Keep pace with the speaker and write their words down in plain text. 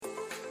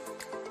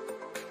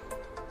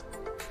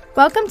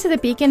Welcome to the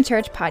Beacon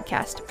Church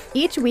podcast.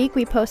 Each week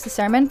we post a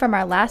sermon from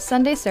our last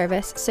Sunday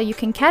service so you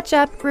can catch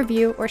up,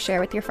 review, or share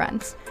with your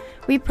friends.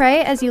 We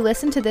pray as you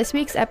listen to this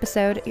week's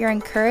episode, you're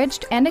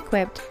encouraged and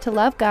equipped to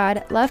love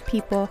God, love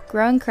people,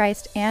 grow in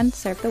Christ, and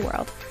serve the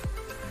world.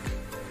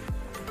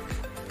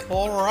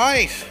 All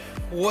right.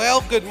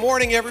 Well, good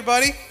morning,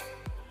 everybody.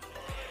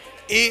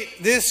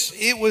 This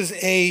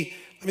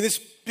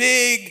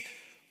big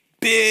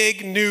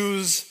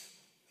news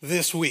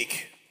this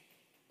week.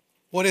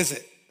 What is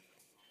it?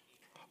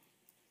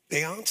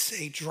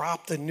 Beyonce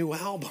dropped a new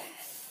album.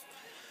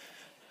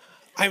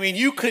 I mean,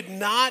 you could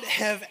not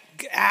have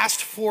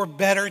asked for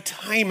better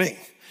timing.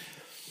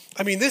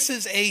 I mean, this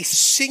is a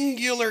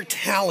singular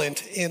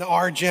talent in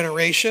our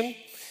generation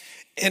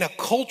and a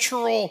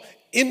cultural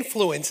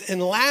influence.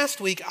 And last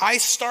week, I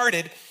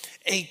started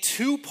a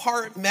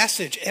two-part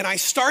message. And I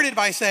started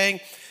by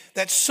saying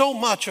that so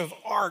much of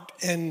art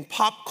and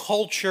pop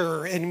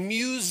culture and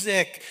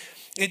music,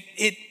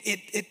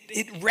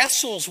 it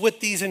wrestles with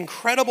these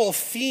incredible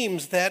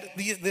themes that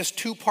this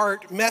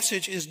two-part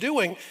message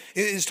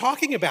is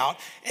talking about.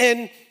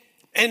 And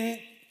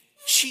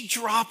she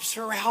drops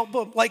her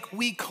album like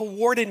we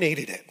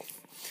coordinated it.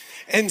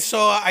 And so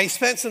I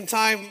spent some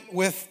time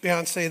with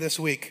Beyonce this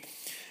week.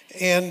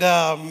 And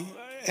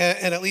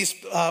at least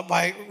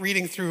by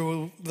reading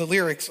through the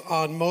lyrics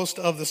on most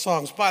of the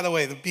songs. By the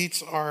way, the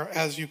beats are,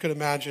 as you can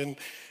imagine,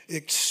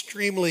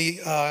 extremely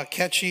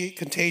catchy,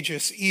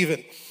 contagious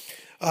even.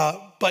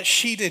 But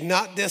she did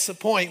not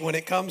disappoint when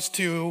it comes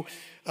to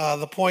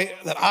the point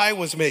that I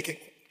was making,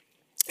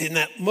 in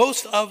that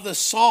most of the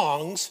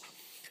songs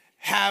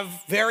have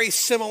very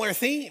similar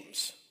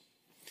themes.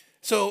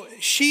 So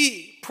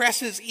she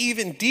presses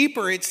even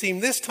deeper, it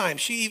seemed this time.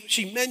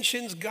 She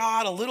mentions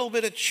God, a little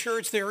bit of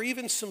church. There are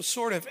even some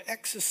sort of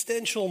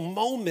existential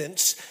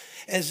moments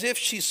as if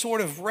she's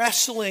sort of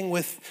wrestling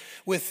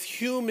with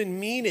human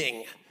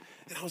meaning.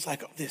 And I was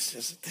like, oh, this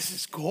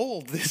is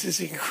gold. This is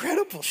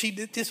incredible.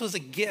 This was a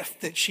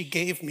gift that she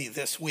gave me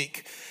this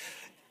week.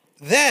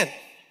 Then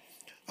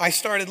I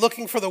started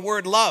looking for the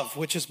word love,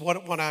 which is one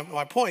of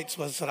my points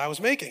was that I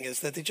was making, is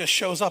that it just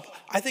shows up.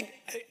 I think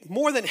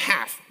more than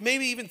half,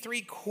 maybe even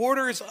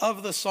 3/4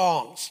 of the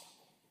songs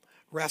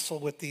wrestle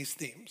with these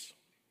themes.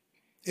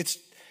 It's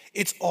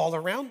all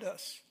around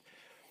us.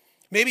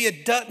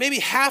 Maybe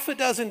half a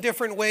dozen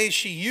different ways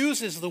she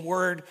uses the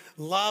word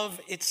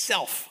love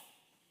itself.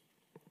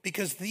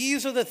 Because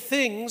these are the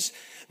things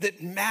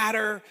that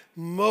matter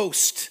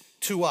most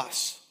to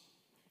us.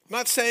 I'm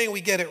not saying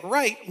we get it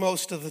right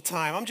most of the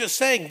time. I'm just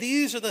saying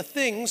these are the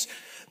things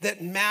that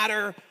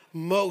matter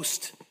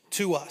most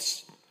to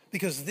us.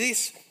 Because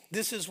this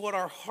is what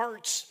our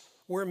hearts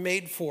were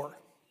made for.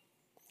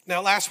 Now,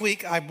 last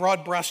week I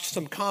broad brushed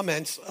some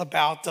comments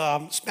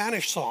about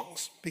Spanish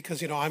songs.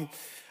 Because,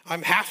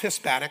 I'm half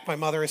Hispanic. My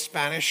mother is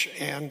Spanish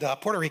and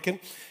Puerto Rican.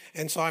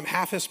 And so I'm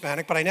half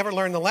Hispanic, but I never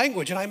learned the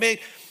language. And I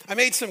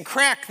made some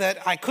crack that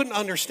I couldn't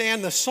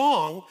understand the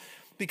song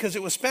because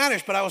it was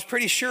Spanish, but I was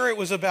pretty sure it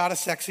was about a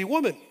sexy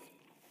woman.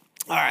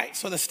 All right,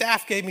 so the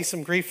staff gave me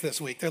some grief this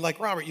week. They're like,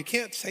 Robert, you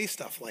can't say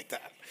stuff like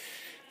that.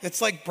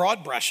 It's like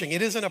broad brushing.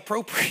 It isn't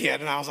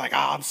appropriate. And I was like,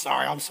 I'm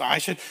sorry.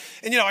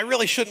 I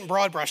really shouldn't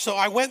broad brush. So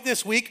I went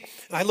this week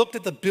and I looked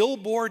at the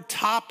Billboard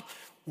top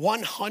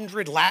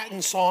 100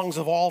 Latin songs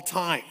of all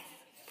time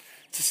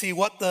to see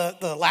what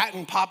the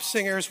Latin pop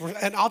singers were,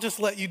 and I'll just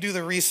let you do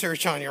the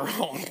research on your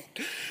own,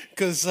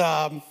 because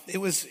it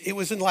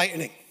was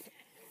enlightening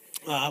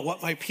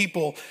what my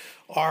people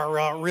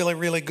are really,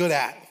 really good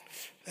at.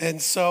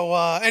 And so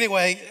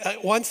anyway,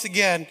 once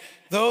again,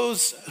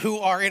 those who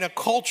are in a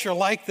culture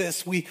like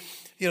this,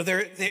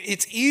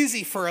 it's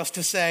easy for us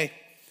to say,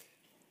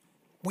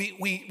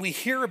 we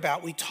hear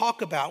about, we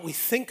talk about, we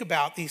think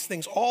about these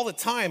things all the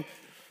time.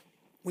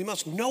 We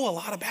must know a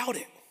lot about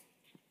it.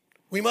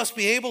 We must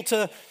be able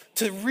to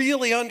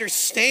really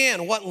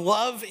understand what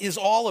love is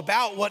all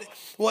about,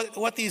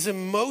 what these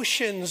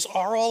emotions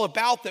are all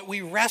about that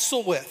we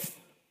wrestle with.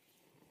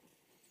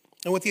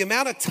 And with the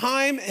amount of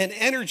time and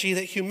energy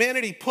that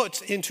humanity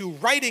puts into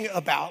writing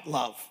about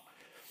love,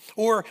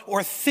 or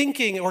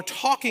thinking or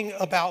talking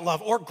about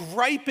love, or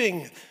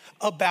griping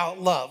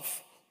about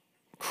love,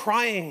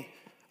 crying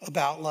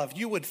about love,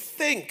 you would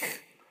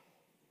think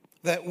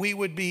that we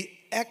would be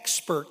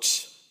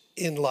experts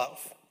in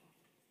love.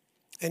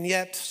 And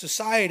yet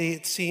society,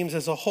 it seems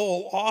as a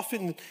whole,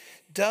 often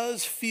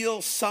does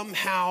feel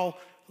somehow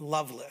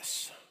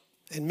loveless.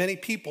 And many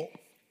people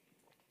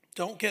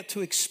don't get to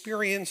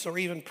experience or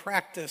even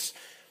practice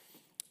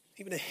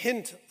even a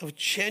hint of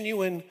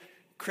genuine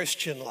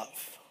Christian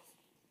love.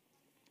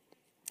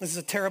 This is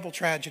a terrible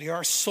tragedy.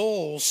 Our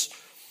souls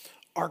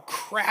are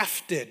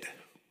crafted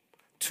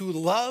to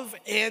love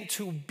and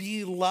to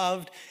be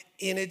loved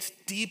in its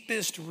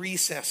deepest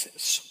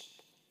recesses,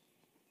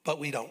 but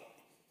we don't.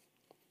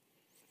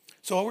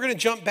 So we're going to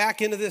jump back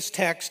into this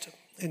text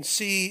and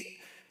see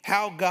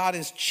how God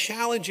is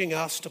challenging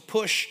us to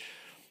push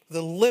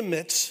the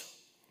limits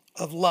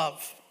of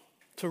love,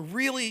 to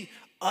really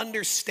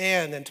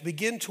understand and to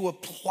begin to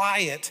apply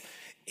it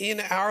in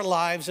our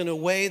lives in a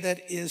way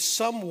that is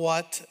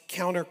somewhat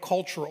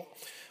countercultural.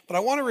 But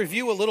I want to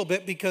review a little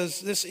bit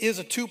because this is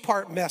a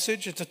two-part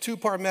message. It's a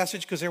two-part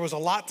message because there was a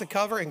lot to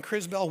cover, and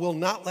Crisbell will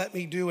not let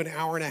me do an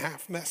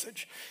hour-and-a-half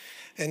message.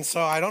 And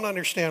so I don't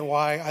understand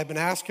why. I've been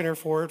asking her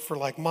for it for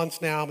like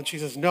months now, but she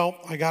says, no,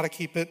 I got to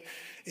keep it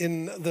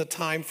in the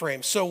time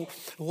frame. So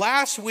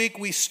last week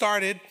we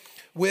started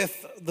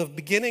with the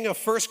beginning of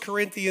 1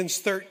 Corinthians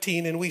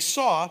 13, and we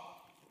saw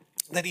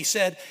that he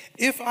said,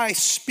 if I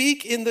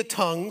speak in the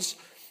tongues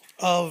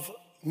of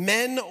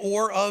men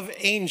or of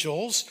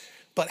angels,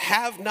 but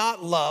have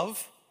not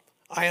love,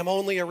 I am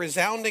only a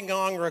resounding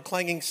gong or a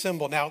clanging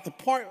cymbal. Now, the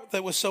part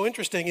that was so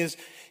interesting is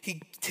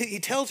he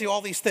tells you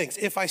all these things.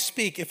 If I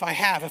speak, if I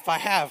have,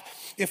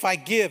 if I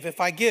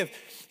give.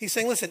 He's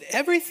saying, listen,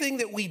 everything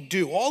that we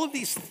do, all of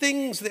these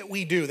things that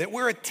we do, that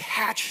we're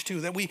attached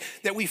to, that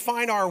we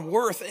find our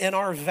worth and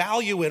our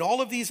value in,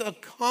 all of these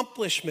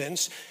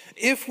accomplishments,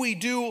 if we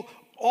do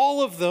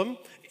all of them,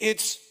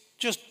 it's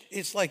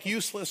like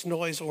useless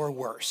noise or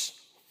worse.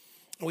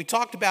 And we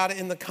talked about it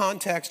in the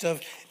context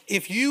of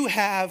if you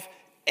have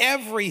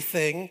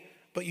everything,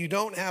 but you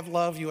don't have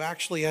love, you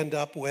actually end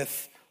up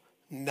with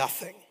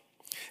nothing.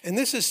 And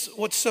this is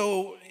what's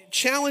so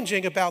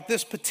challenging about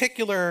this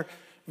particular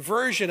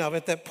version of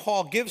it that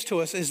Paul gives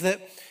to us, is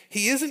that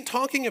he isn't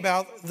talking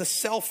about the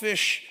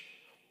selfish,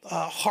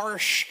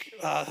 harsh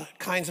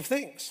kinds of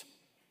things.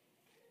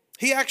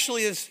 He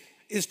actually is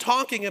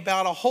talking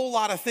about a whole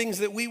lot of things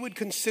that we would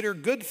consider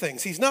good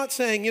things. He's not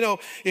saying,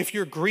 if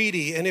you're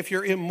greedy and if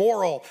you're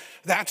immoral,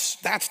 that's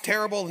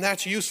terrible and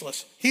that's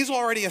useless. He's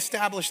already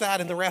established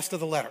that in the rest of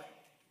the letter.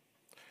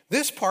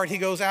 This part, he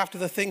goes after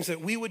the things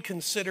that we would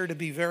consider to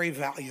be very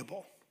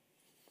valuable.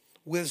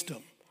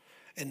 Wisdom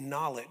and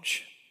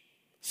knowledge,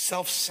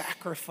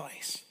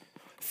 self-sacrifice.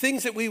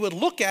 Things that we would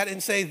look at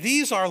and say,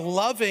 these are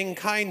loving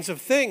kinds of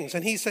things.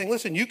 And he's saying,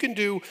 listen, you can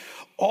do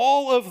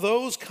all of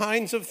those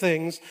kinds of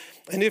things.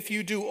 And if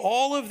you do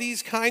all of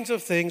these kinds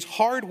of things,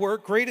 hard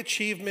work, great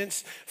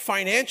achievements,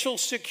 financial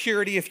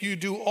security, if you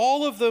do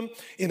all of them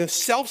in a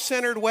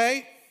self-centered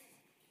way,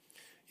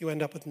 you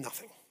end up with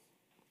nothing.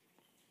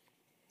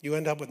 You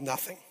end up with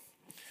nothing.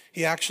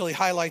 He actually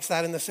highlights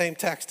that in the same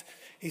text.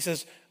 He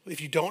says,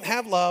 if you don't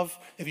have love,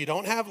 I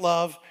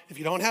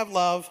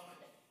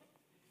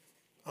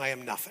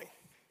am nothing.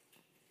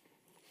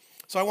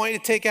 So I want you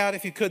to take out,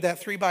 if you could,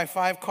 that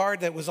 3x5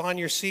 card that was on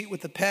your seat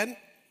with the pen.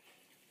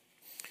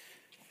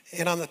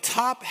 And on the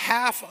top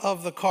half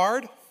of the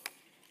card,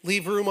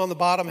 leave room on the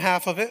bottom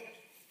half of it.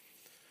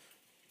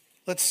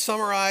 Let's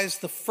summarize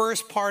the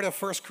first part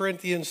of 1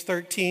 Corinthians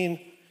 13.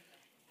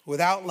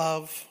 Without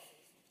love,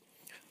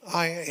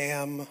 I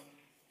am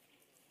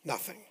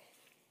nothing.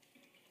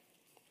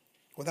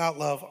 Without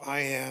love, I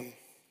am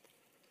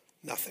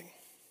nothing.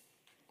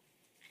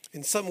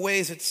 In some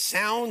ways, it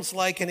sounds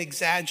like an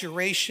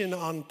exaggeration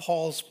on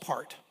Paul's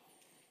part.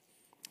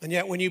 And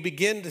yet when you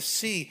begin to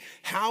see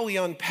how he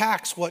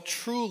unpacks what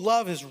true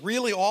love is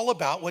really all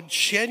about, what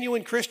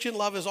genuine Christian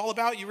love is all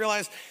about, you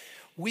realize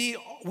we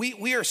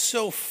are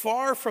so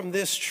far from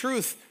this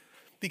truth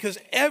because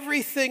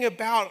everything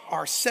about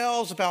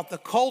ourselves, about the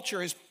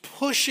culture, is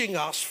pushing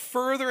us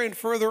further and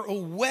further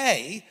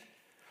away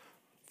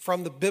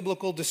from the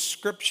biblical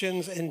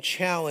descriptions and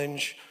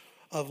challenge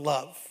of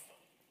love.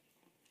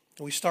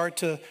 We start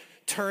to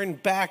turn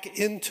back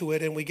into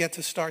it, and we get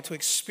to start to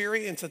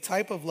experience a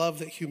type of love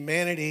that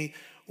humanity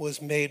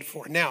was made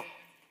for. Now,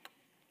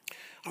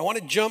 I want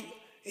to jump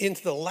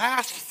into the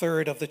last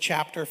third of the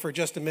chapter for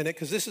just a minute,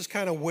 because this is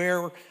kind of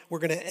where we're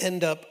going to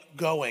end up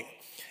going.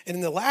 And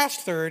in the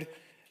last third,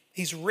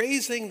 he's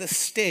raising the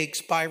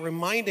stakes by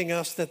reminding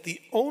us that the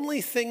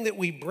only thing that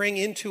we bring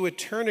into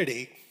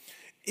eternity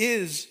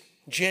is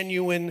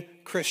genuine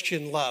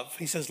Christian love.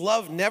 He says,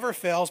 love never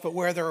fails, but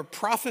where there are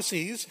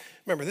prophecies,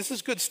 remember, this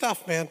is good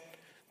stuff, man,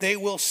 they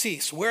will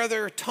cease. Where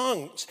there are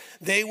tongues,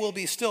 they will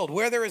be stilled.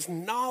 Where there is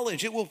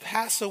knowledge, it will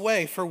pass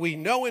away. For we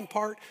know in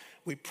part,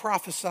 we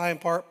prophesy in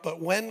part, but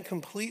when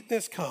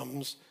completeness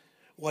comes,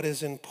 what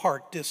is in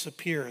part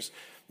disappears.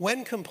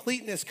 When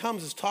completeness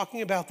comes, it's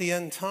talking about the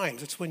end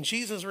times. It's when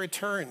Jesus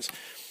returns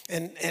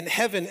and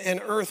heaven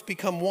and earth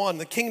become one.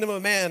 The kingdom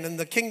of man and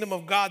the kingdom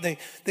of God,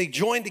 they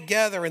join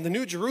together, and the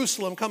new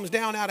Jerusalem comes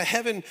down out of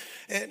heaven,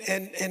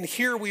 and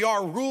here we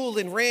are ruled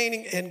and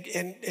reigning,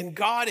 and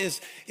God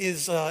is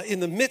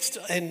in the midst,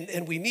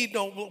 and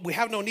we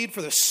have no need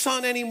for the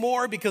sun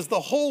anymore because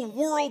the whole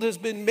world has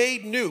been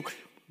made new.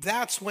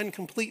 That's when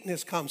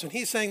completeness comes. And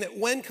he's saying that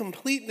when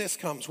completeness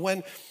comes,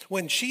 when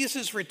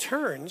Jesus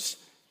returns,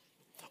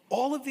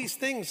 all of these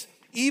things,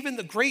 even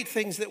the great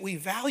things that we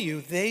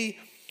value, they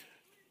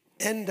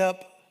end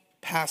up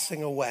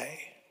passing away.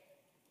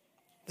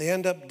 They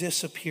end up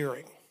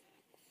disappearing.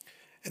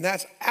 And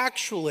that's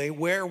actually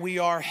where we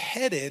are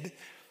headed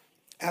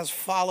as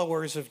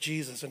followers of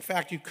Jesus. In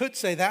fact, you could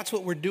say that's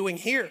what we're doing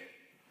here,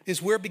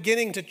 is we're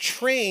beginning to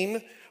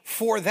train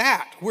for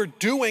that. We're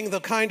doing the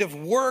kind of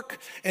work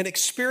and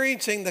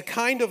experiencing the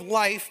kind of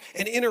life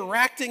and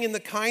interacting in the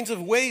kinds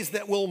of ways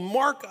that will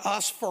mark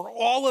us for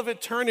all of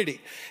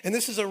eternity. And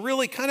this is a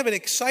really kind of an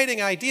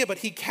exciting idea, but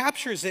he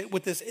captures it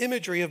with this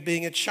imagery of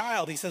being a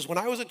child. He says, when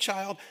I was a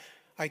child,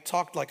 I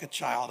talked like a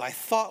child. I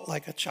thought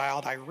like a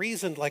child. I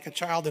reasoned like a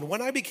child. And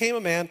when I became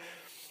a man,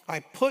 I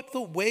put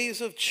the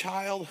ways of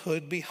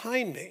childhood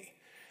behind me.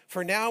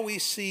 For now we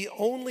see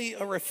only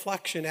a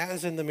reflection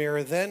as in the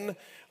mirror. Then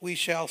we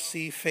shall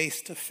see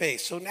face to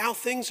face. So now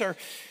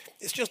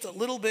it's just a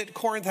little bit,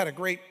 Corinth had a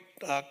great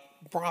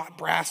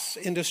brass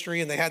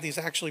industry, and they had these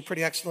actually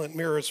pretty excellent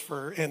mirrors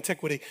for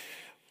antiquity.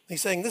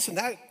 He's saying, listen,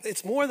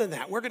 it's more than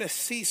that. We're going to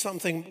see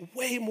something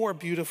way more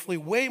beautifully,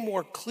 way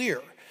more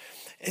clear.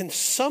 And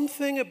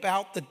something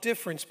about the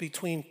difference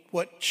between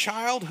what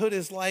childhood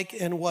is like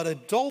and what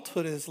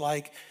adulthood is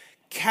like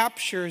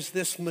captures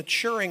this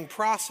maturing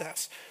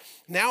process.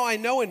 Now I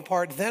know in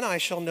part, then I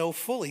shall know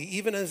fully,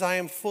 even as I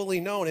am fully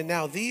known. And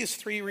now these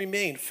three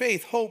remain: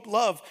 faith, hope,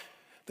 love.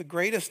 The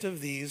greatest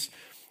of these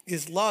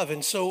is love.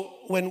 And so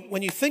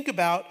when you think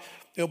about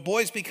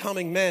boys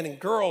becoming men and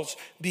girls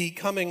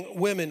becoming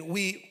women,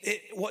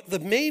 what the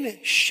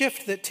main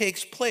shift that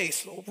takes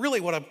place, really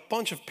what a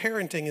bunch of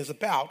parenting is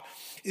about,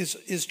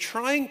 is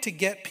trying to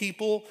get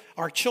people,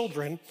 our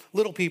children,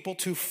 little people,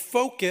 to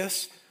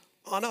focus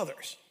on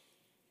others.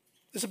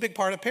 This is a big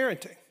part of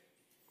parenting.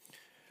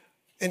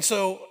 And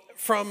so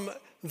from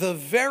the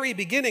very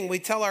beginning, we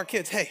tell our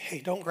kids,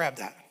 hey, don't grab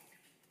that.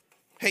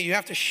 Hey, you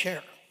have to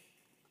share.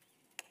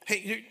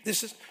 Hey,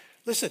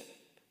 listen,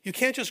 you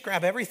can't just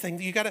grab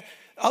everything.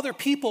 Other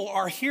people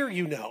are here,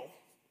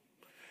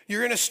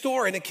 You're in a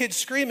store and a kid's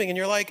screaming and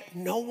you're like,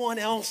 no one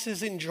else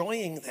is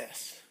enjoying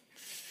this.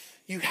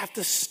 You have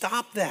to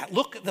stop that.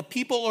 Look at the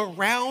people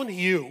around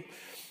you.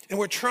 And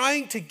we're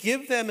trying to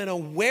give them an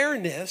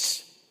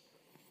awareness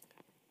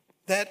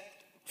that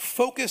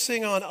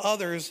focusing on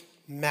others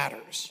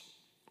matters.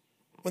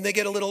 When they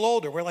get a little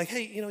older, we're like,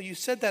 hey, you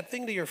said that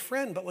thing to your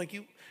friend, but did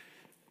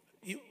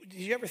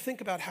you ever think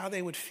about how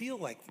they would feel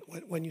like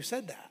when you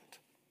said that?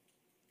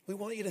 We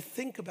want you to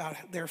think about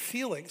their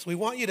feelings. We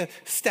want you to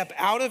step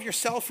out of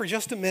yourself for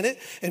just a minute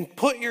and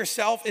put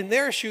yourself in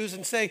their shoes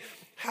and say,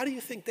 how do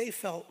you think they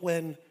felt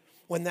when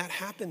that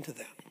happened to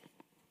them?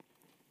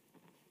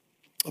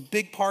 A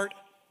big part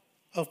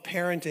of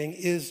parenting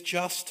is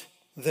just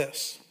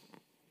this.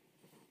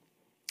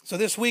 So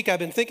this week I've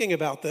been thinking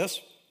about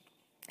this.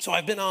 So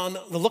I've been on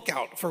the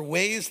lookout for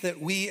ways that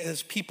we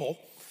as people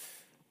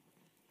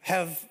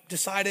have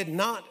decided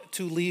not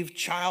to leave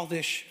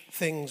childish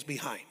things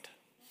behind.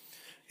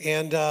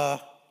 And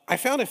I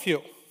found a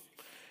few.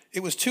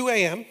 It was 2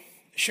 a.m.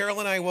 Cheryl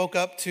and I woke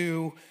up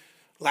to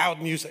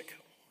loud music.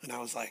 And I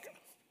was like,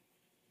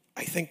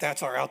 I think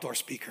that's our outdoor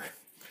speaker.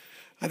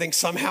 I think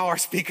somehow our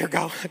speaker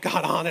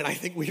got on, and I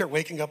think we are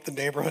waking up the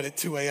neighborhood at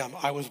 2 a.m.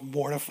 I was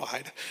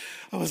mortified.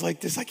 I was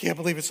like, I can't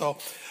believe it. So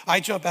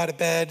I jump out of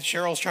bed.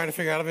 Cheryl's trying to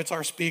figure out if it's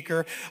our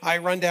speaker. I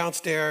run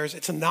downstairs.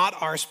 It's not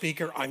our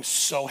speaker. I'm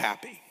so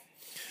happy.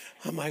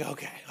 I'm like,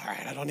 okay, all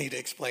right, I don't need to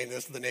explain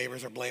this to the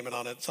neighbors or blame it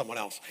on someone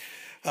else.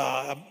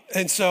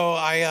 And so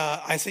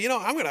I say,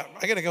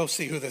 I got to go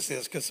see who this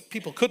is because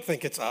people could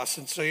think it's us.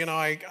 And so,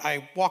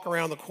 I walk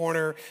around the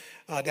corner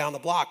down the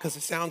block because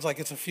it sounds like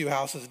it's a few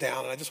houses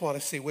down, and I just want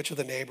to see which of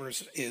the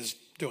neighbors is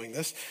doing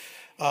this.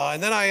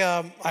 And then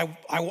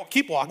I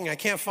keep walking. I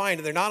can't find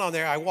it. They're not on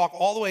there. I walk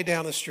all the way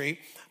down the street.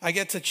 I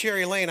get to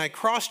Cherry Lane. I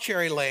cross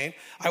Cherry Lane.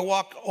 I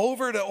walk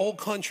over to Old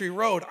Country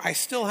Road. I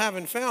still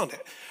haven't found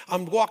it.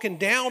 I'm walking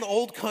down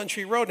Old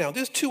Country Road now.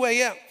 This is 2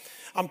 a.m.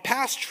 I'm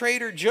past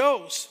Trader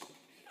Joe's.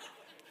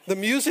 The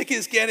music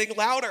is getting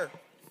louder.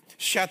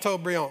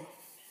 Chateaubriand.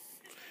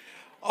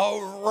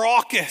 A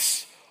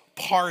raucous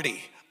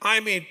party. I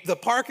mean, the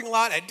parking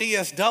lot at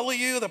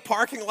DSW, the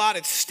parking lot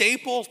at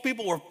Staples,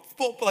 people were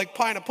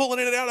kind of pulling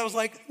in and out. I was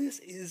like, this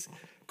is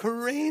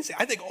crazy.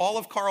 I think all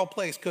of Carl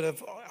Place could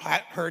have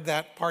heard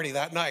that party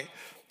that night.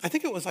 I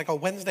think it was like a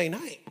Wednesday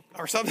night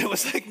or something. It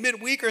was like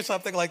midweek or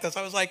something like this.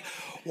 I was like,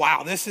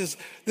 wow, this is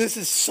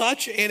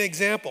such an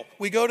example.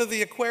 We go to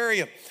the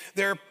aquarium.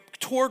 There are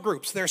tour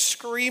groups. They're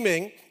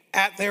screaming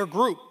at their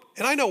group.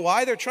 And I know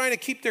why. They're trying to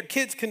keep their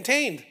kids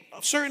contained,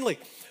 certainly.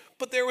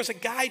 But there was a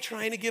guy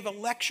trying to give a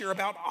lecture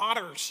about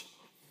otters.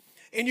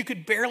 And you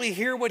could barely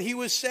hear what he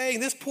was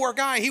saying. This poor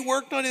guy, he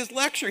worked on his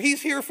lecture.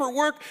 He's here for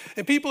work,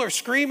 and people are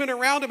screaming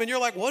around him. And you're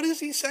like, what is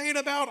he saying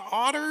about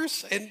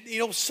otters? And,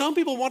 some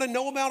people want to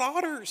know about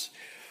otters.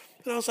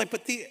 And I was like,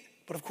 but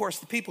of course,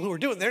 the people who are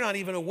doing it, they're not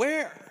even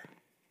aware.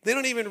 They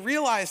don't even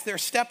realize they're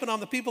stepping on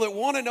the people that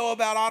want to know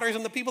about otters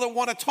and the people that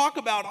want to talk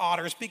about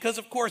otters because,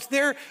 of course,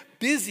 they're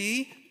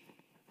busy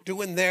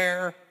doing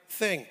their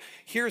thing.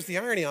 Here's the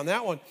irony on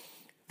that one.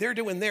 They're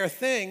doing their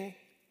thing,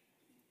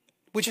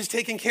 which is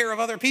taking care of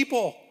other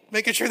people,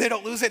 making sure they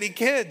don't lose any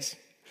kids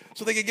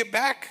so they can get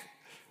back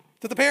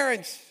to the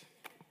parents.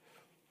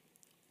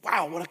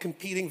 Wow, what a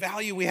competing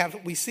value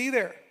we see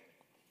there.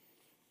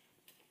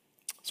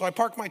 So I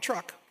park my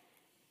truck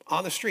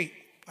on the street.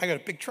 I got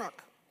a big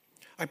truck.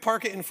 I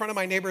park it in front of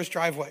my neighbor's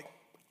driveway.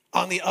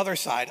 on the other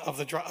side of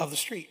the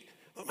street.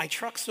 But my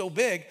truck's so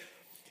big,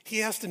 he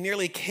has to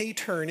nearly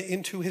K-turn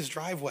into his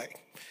driveway.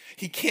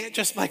 He can't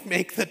just like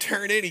make the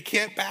turn in. He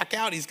can't back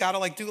out. He's got to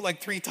like do it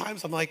like 3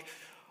 times. I'm like,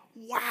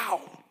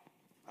 wow.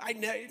 I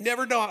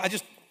never know. Let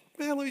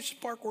me just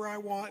park where I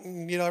want,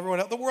 and everyone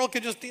else, the world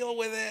can just deal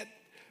with it,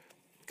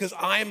 because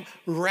I'm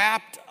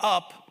wrapped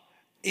up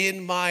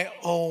in my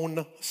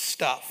own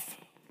stuff.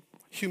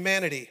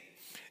 Humanity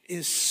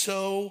is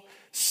so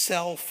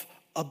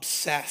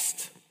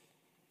self-obsessed.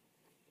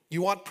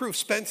 You want proof?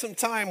 Spend some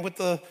time with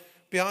the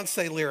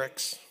Beyonce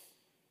lyrics.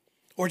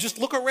 Or just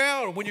look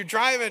around when you're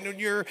driving,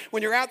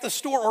 when you're at the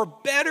store, or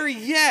better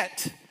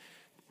yet,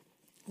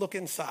 look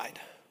inside.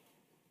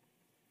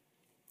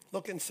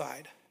 Look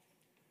inside.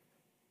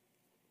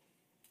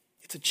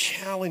 It's a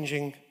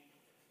challenging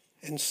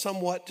and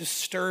somewhat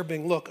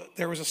disturbing look.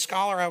 There was a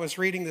scholar I was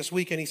reading this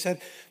week, and he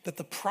said that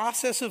the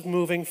process of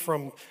moving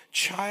from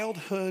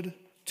childhood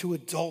to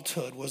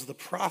adulthood was the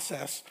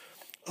process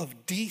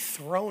of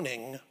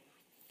dethroning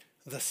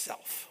the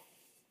self.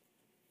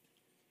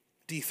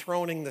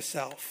 Dethroning the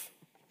self.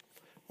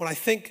 When I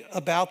think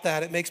about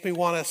that, it makes me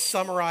want to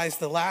summarize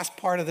the last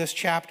part of this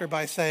chapter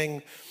by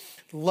saying,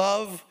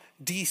 love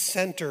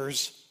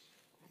decenters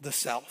the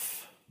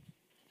self.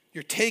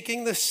 You're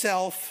taking the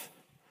self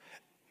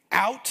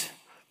out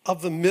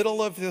of the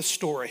middle of this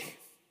story.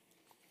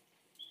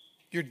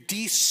 You're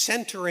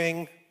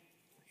decentering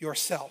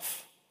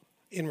yourself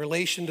in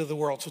relation to the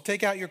world. So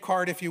take out your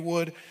card if you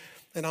would,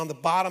 and on the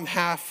bottom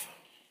half,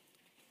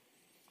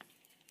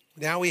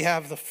 now we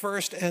have the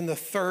first and the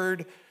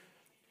third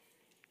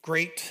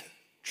great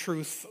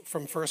truth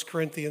from 1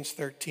 Corinthians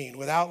 13.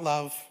 Without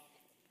love,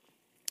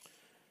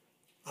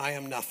 I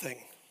am nothing.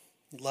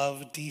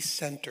 Love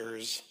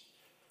decenters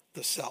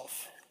the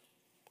self.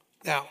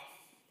 Now,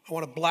 I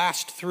want to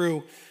blast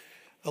through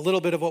a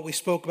little bit of what we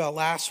spoke about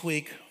last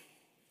week,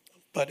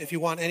 but if you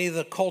want any of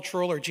the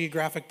cultural or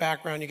geographic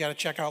background, you got to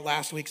check out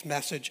last week's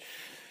message.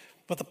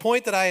 But the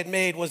point that I had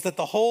made was that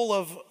the whole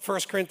of 1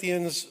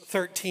 Corinthians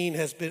 13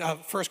 has been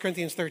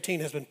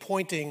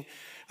pointing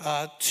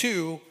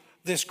to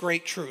this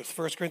great truth.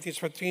 1 Corinthians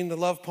 13, the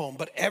love poem.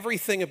 But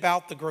everything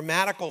about the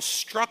grammatical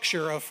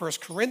structure of 1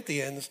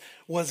 Corinthians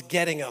was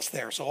getting us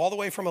there. So all the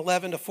way from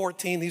 11 to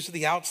 14, these are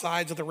the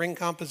outsides of the ring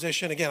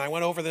composition. Again, I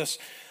went over this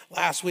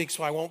last week,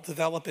 so I won't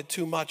develop it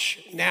too much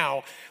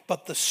now.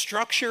 But the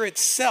structure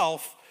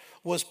itself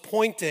was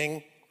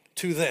pointing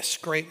to this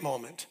great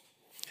moment.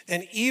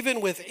 And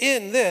even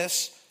within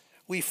this,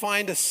 we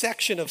find a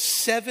section of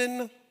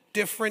 7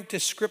 different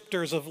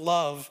descriptors of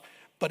love,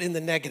 but in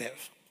the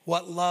negative.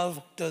 What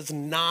love does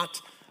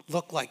not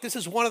look like. This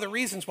is one of the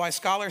reasons why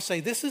scholars say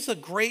this is a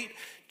great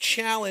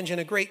challenge and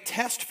a great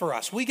test for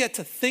us. We get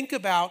to think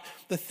about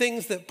the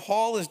things that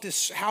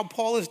how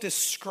Paul is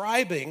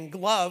describing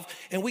love,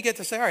 and we get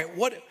to say, all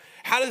right,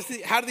 how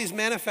do these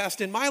manifest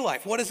in my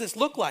life? What does this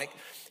look like?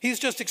 He's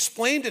just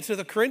explained it to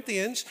the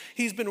Corinthians.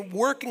 He's been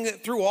working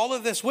through all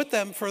of this with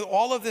them for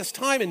all of this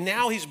time, and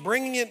now he's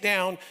bringing it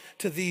down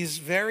to these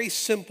very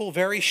simple,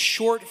 very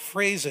short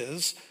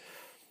phrases,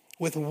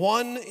 with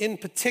one in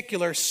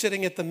particular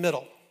sitting at the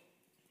middle,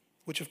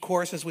 which of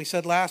course, as we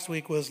said last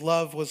week, was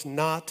love was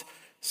not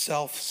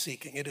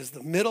self-seeking. It is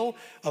the middle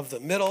of the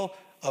middle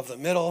of the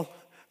middle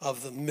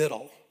of the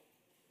middle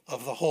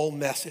of the whole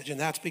message. And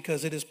that's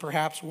because it is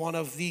perhaps one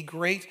of the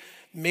great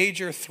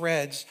major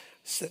threads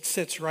that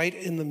sits right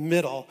in the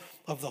middle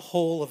of the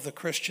whole of the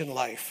Christian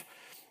life,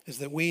 is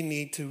that we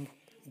need to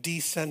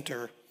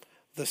decenter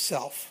the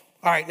self.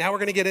 All right, now we're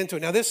going to get into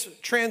it. Now, this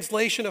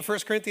translation of 1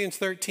 Corinthians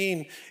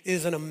 13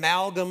 is an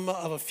amalgam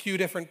of a few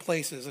different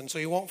places, and so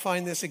you won't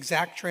find this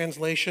exact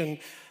translation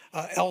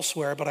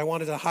elsewhere, but I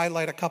wanted to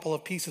highlight a couple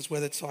of pieces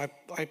with it, so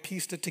I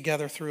pieced it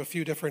together through a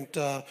few different.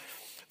 So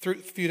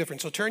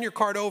turn your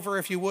card over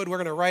if you would. We're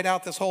going to write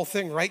out this whole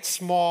thing, write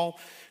small,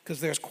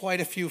 because there's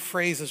quite a few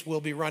phrases we'll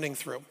be running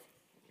through.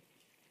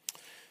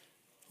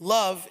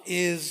 Love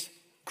is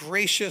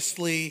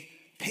graciously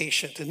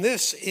patient. And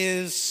this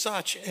is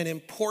such an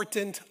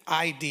important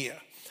idea.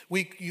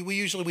 We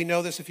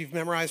know this if you've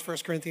memorized 1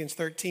 Corinthians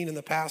 13 in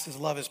the past, is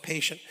love is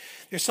patient.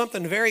 There's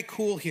something very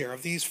cool here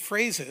of these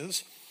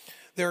phrases.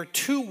 There are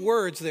 2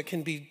 words that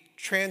can be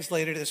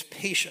translated as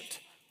patient,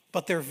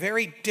 but they're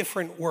very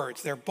different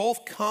words. They're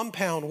both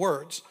compound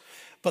words.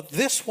 But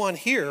this one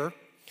here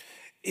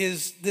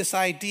is this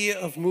idea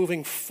of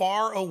moving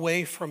far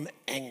away from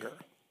anger.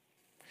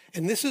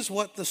 And this is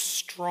what the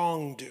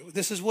strong do.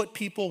 This is what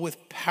people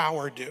with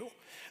power do.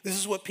 This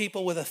is what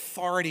people with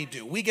authority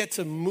do. We get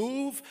to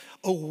move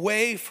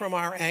away from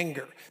our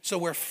anger. So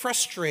we're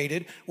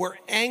frustrated, we're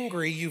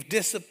angry, you've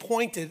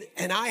disappointed,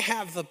 and I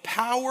have the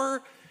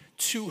power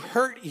to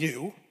hurt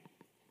you.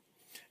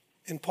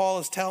 And Paul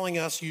is telling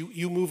us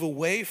you move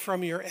away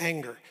from your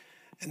anger.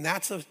 And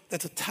that's a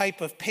type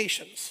of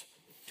patience.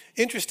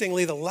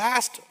 Interestingly, the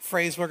last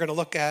phrase we're going to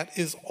look at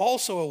is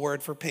also a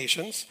word for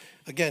patience.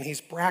 Again,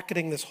 he's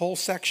bracketing this whole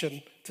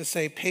section to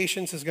say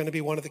patience is going to be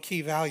one of the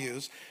key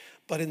values.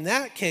 But in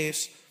that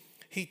case,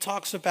 he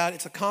talks about,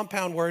 it's a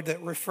compound word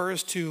that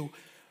refers to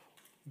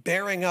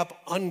bearing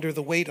up under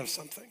the weight of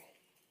something.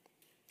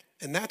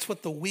 And that's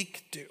what the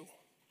weak do.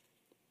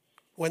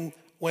 When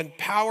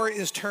power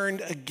is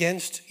turned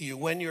against you,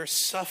 when you're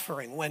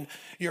suffering, when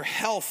your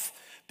health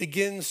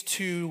begins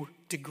to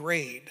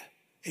degrade,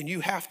 and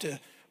you have to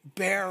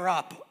bear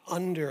up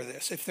under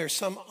this, if there's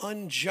some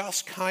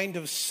unjust kind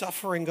of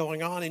suffering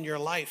going on in your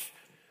life,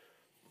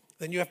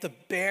 then you have to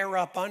bear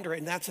up under it,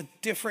 and that's a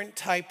different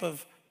type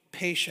of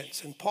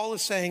patience. And Paul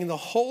is saying the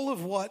whole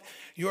of what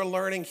you're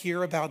learning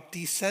here about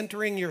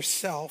decentering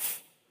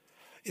yourself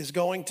is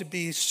going to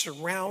be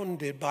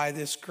surrounded by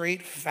this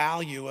great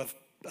value of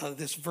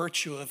this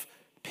virtue of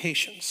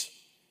patience,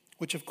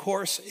 which of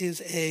course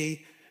is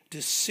a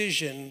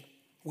decision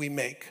we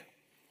make.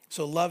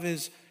 So love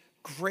is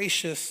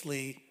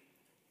graciously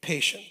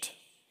patient.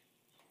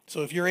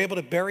 So if you're able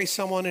to bury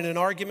someone in an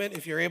argument,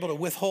 if you're able to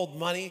withhold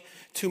money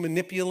to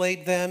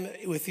manipulate them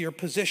with your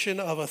position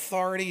of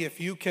authority, if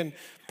you can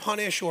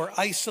punish or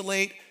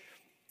isolate,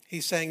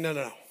 he's saying,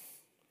 no.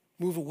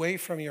 Move away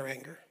from your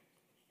anger.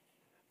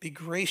 Be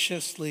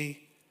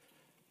graciously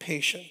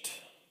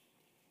patient.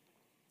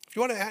 If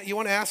you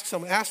want to ask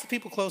someone, ask the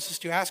people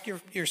closest to you, ask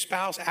your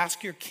spouse,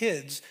 ask your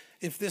kids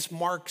if this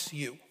marks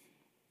you.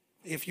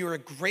 If you're a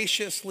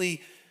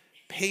graciously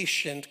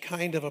patient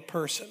kind of a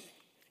person.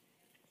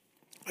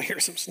 I hear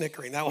some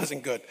snickering. That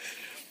wasn't good.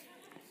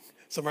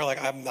 Some are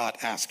like, I'm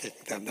not asking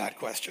them that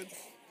question.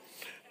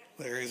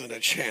 There isn't a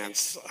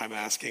chance I'm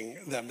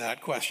asking them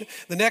that question.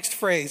 The next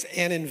phrase,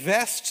 and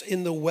invests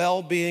in the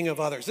well-being of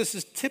others. This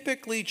is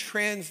typically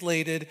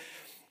translated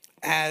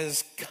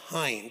as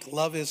kind.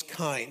 Love is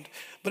kind.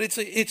 But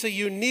it's a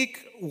unique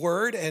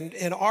word, and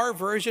in our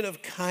version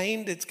of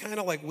kind, it's kind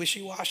of like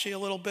wishy-washy a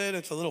little bit.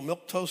 It's a little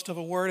milquetoast of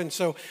a word, and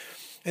so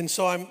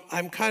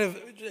I'm kind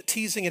of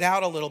teasing it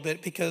out a little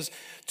bit, because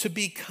to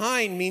be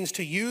kind means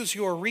to use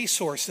your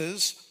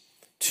resources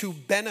to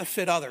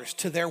benefit others,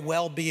 to their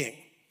well-being.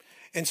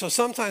 And so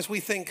sometimes we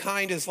think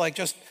kind is like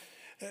just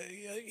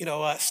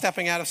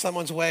stepping out of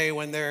someone's way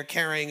when they're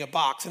carrying a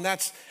box. And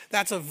that's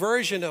a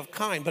version of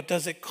kind, but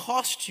does it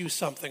cost you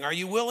something? Are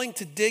you willing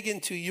to dig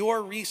into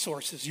your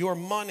resources, your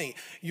money,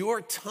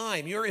 your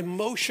time, your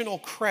emotional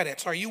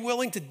credits? Are you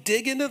willing to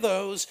dig into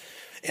those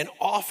and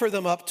offer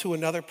them up to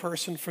another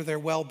person for their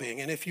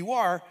well-being? And if you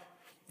are,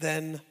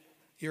 then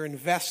you're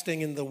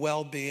investing in the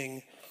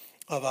well-being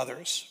of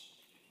others.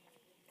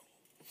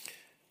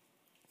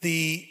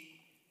 The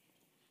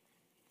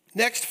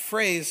next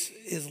phrase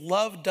is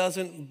love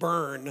doesn't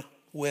burn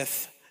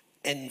with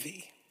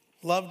envy.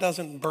 Love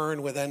doesn't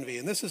burn with envy.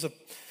 And this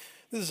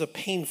is a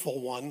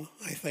painful one,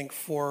 I think,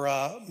 for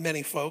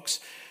many folks.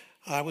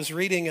 I was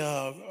reading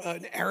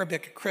an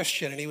Arabic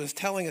Christian, and he was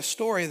telling a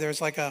story.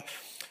 There's like a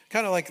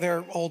kind of like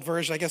their old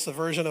version, I guess a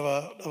version of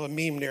a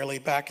meme nearly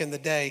back in the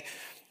day.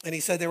 And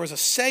he said there was a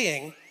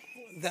saying,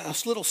 a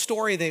little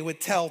story they would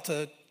tell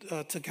to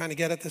kind of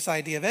get at this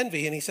idea of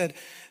envy. And he said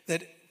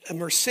that a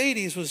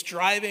Mercedes was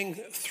driving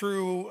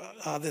through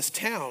this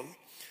town,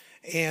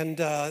 and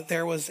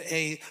there was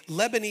a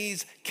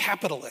Lebanese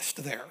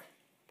capitalist there.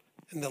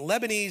 And the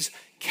Lebanese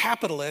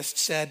capitalist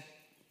said,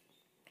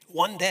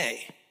 one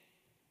day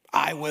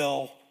I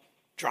will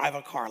drive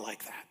a car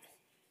like that.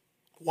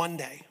 One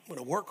day, I'm going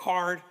to work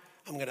hard.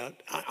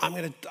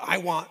 I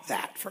want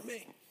that for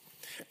me.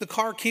 The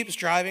car keeps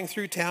driving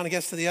through town. It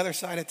gets to the other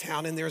side of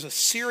town, and there's a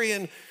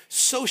Syrian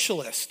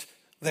socialist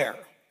there.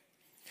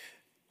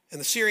 And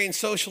the Syrian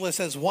socialist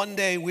says, one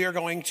day we are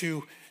going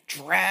to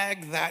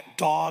drag that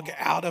dog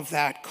out of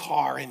that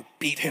car and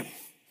beat him,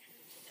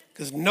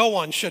 because no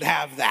one should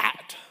have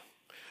that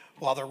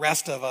while the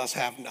rest of us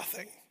have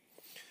nothing.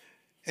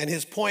 And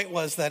his point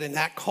was that in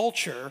that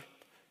culture,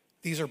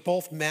 these are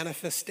both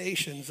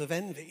manifestations of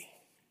envy.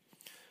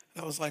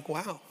 And I was like,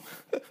 wow,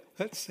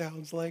 that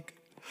sounds like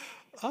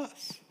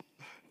us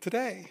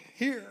today,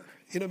 here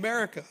in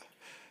America,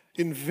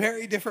 in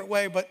very different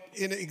way, but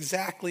in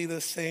exactly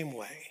the same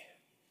way.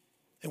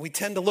 And we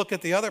tend to look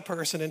at the other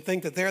person and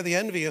think that they're the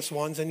envious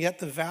ones, and yet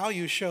the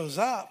value shows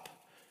up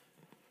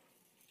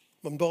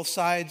on both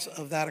sides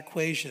of that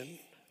equation.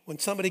 When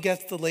somebody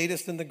gets the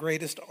latest and the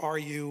greatest, are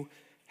you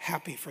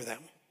happy for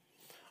them?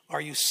 Are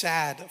you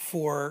sad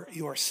for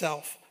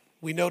yourself?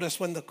 We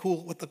notice what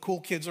the cool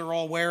kids are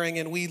all wearing,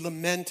 and we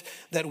lament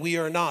that we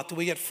are not. Do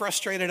we get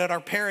frustrated at our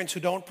parents who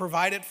don't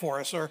provide it for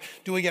us? Or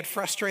do we get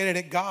frustrated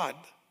at God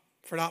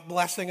for not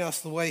blessing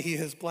us the way he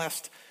has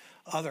blessed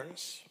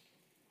others?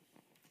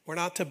 We're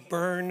not to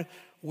burn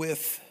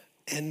with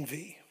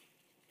envy.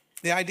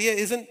 The idea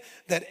isn't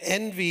that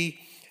envy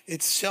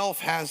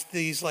itself has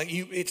these,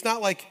 it's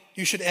not like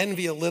you should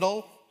envy a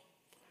little,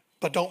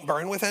 but don't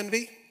burn with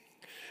envy.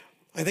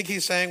 I think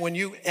he's saying when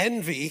you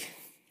envy,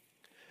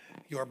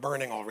 you're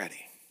burning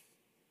already.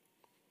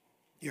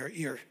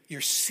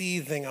 You're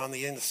seething on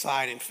the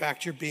inside. In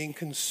fact, you're being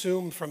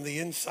consumed from the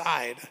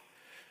inside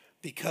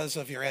because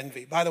of your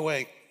envy. By the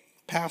way,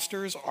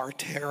 pastors are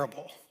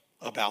terrible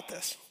about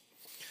this.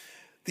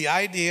 The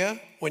idea,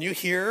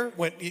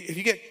 if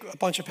you get a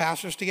bunch of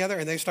pastors together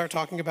and they start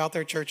talking about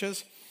their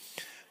churches,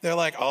 They're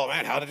like, oh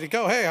man, how did it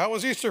go? Hey, how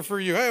was Easter for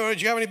you? Hey,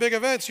 did you have any big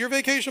events? Your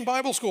vacation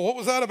Bible school, what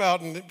was that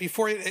about? And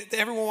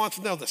everyone wants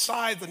to know the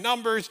size, the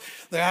numbers.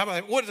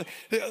 I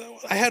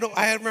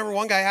remember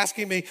one guy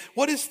asking me,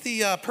 what is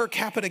the per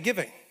capita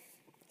giving?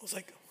 I was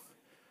like,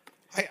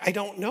 I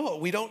don't know.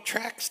 We don't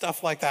track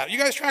stuff like that. You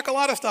guys track a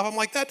lot of stuff. I'm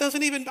like, I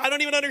don't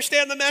even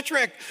understand the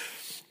metric.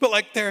 But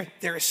like there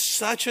is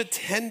such a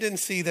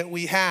tendency that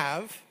we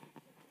have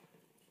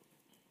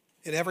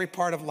in every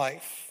part of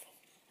life.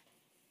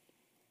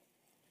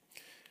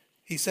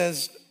 He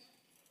says,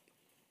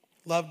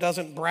 love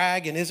doesn't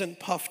brag and isn't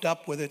puffed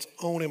up with its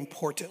own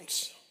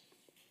importance.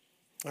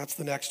 That's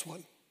the next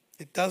one.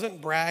 It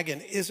doesn't brag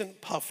and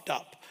isn't puffed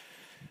up.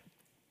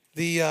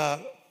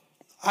 The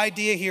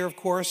idea here, of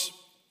course,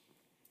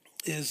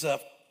 is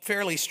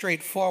fairly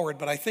straightforward,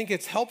 but I think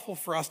it's helpful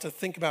for us to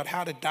think about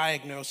how to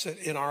diagnose it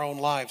in our own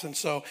lives. And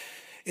so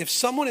if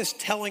someone is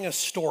telling a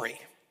story,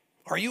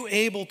 are you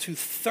able to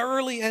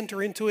thoroughly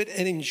enter into it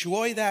and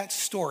enjoy that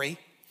story?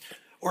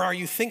 Or are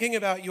you thinking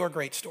about your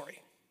great story?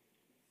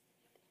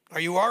 Are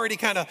you already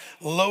kind of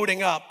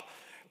loading up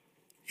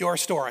your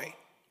story?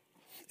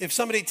 If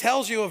somebody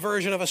tells you a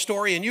version of a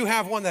story and you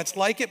have one that's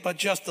like it, but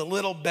just a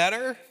little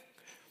better,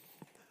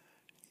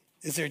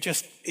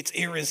 it's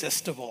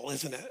irresistible,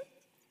 isn't it?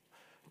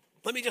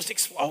 Let me just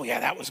explain. Oh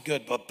yeah, that was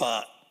good,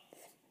 but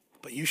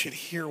you should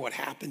hear what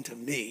happened to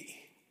me.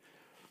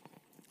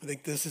 I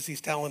think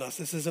he's telling us,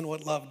 this isn't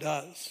what love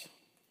does.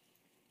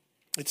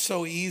 It's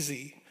so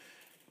easy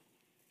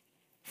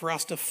for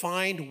us to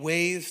find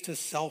ways to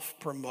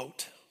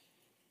self-promote.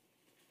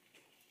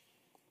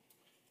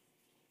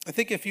 I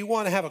think if you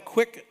want to have a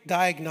quick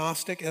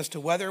diagnostic as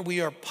to whether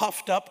we are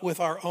puffed up with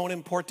our own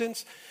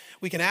importance,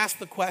 we can ask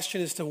the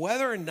question as to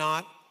whether or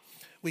not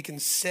we can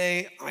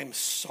say, I'm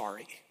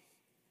sorry.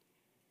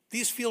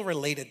 These feel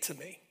related to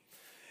me.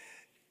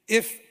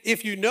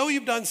 If you know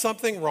you've done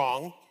something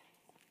wrong,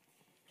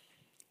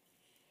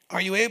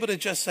 are you able to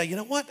just say, you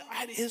know what,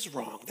 that is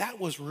wrong. That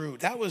was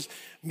rude. That was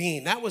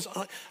mean.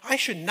 I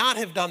should not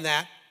have done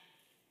that.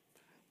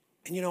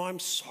 And I'm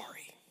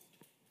sorry.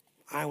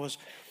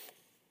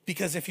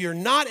 Because if you're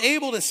not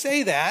able to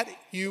say that,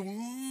 you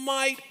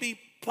might be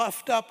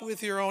puffed up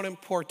with your own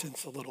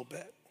importance a little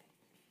bit.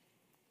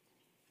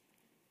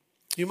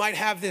 You might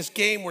have this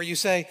game where you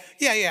say,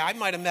 yeah, I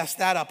might have messed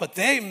that up, but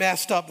they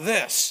messed up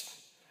this.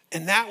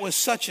 And that was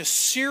such a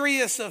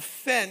serious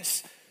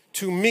offense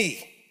to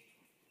me.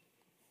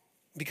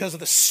 Because of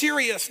the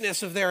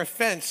seriousness of their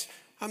offense,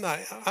 I'm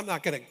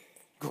not going to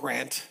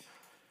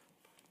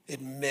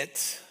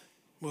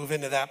move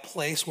into that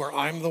place where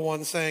I'm the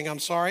one saying I'm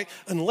sorry,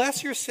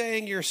 unless you're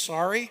saying you're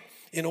sorry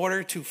in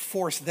order to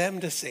force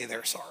them to say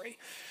they're sorry.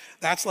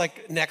 That's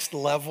like next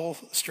level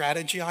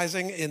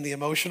strategizing in the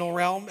emotional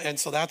realm. And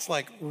so that's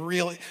like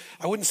really,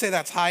 I wouldn't say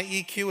that's high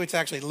EQ, it's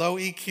actually low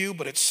EQ,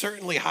 but it's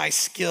certainly high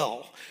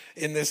skill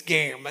in this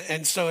game.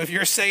 And so if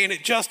you're saying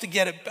it just to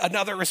get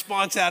another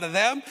response out of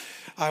them,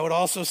 I would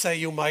also say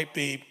you might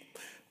be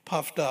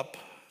puffed up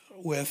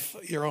with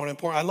your own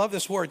importance. I love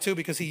this word too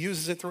because he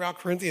uses it throughout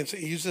Corinthians.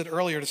 He used it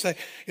earlier to say,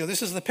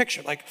 this is the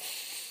picture. Like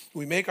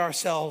we make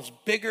ourselves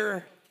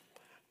bigger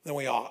than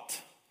we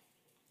ought,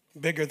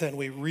 bigger than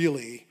we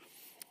really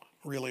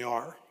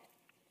are.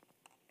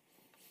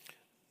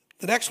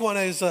 The next one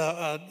is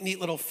a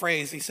neat little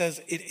phrase. He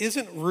says, it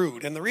isn't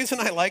rude. And the reason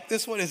I like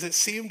this one is it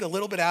seemed a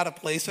little bit out of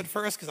place at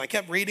first because I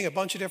kept reading a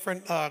bunch of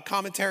different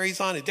commentaries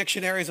on it,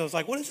 dictionaries. I was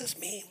like, what does this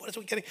mean? What is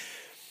we getting?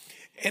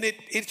 And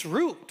it's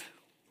rude.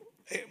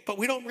 But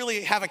we don't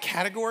really have a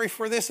category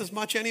for this as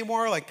much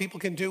anymore. Like people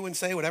can do and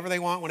say whatever they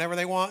want, whenever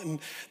they want, and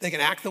they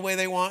can act the way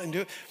they want and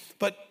do it.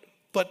 But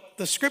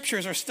the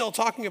scriptures are still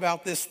talking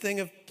about this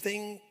thing,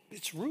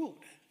 it's rude.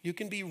 You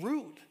can be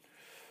rude.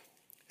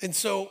 And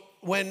so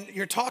when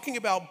you're talking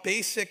about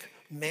basic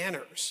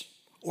manners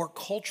or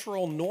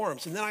cultural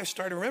norms, and then I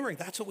started remembering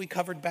that's what we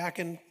covered back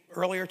in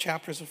earlier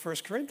chapters of 1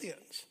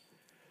 Corinthians.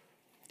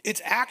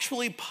 It's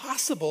actually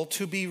possible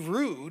to be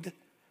rude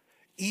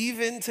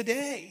even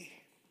today.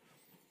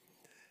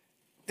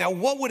 Now,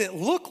 what would it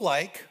look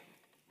like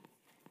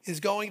is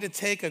going to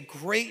take a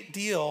great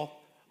deal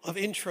of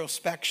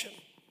introspection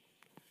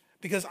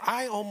because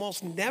I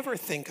almost never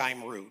think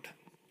I'm rude.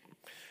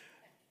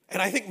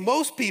 And I think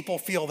most people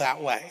feel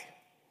that way.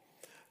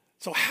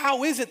 So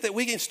how is it that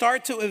we can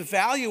start to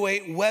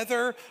evaluate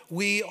whether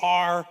we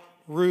are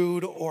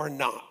rude or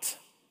not?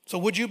 So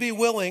would you be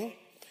willing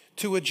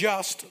to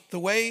adjust the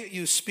way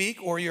you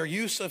speak or your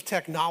use of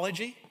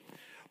technology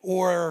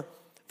or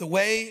the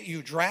way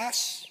you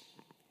dress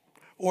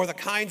or the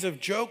kinds of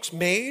jokes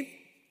made?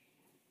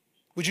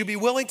 Would you be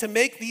willing to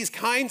make these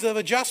kinds of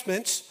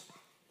adjustments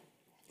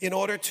in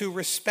order to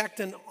respect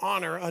and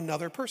honor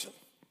another person?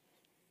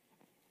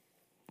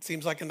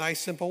 Seems like a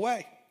nice, simple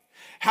way.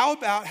 How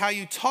about how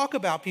you talk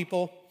about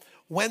people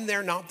when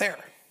they're not there?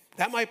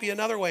 That might be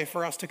another way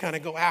for us to kind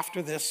of go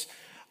after this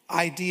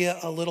idea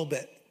a little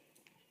bit.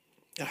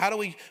 Now, how do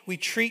we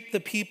treat the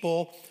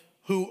people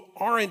who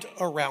aren't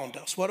around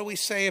us? What do we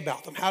say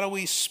about them? How do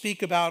we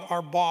speak about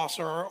our boss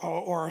or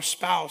our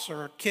spouse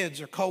or our kids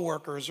or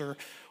coworkers or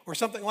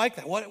something like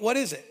that? What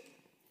is it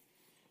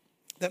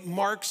that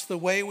marks the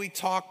way we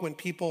talk when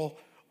people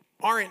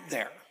aren't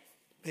there?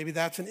 Maybe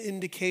that's an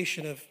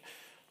indication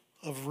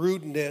of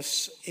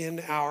rudeness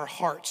in our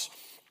hearts.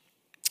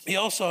 He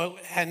also,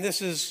 and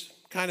this is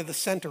kind of the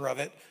center of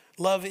it,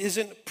 love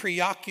isn't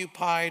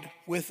preoccupied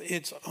with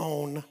its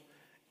own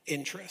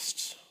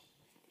interests.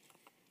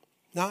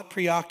 Not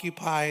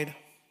preoccupied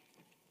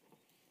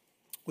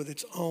with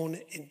its own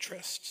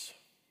interests.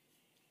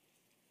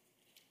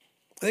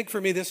 I think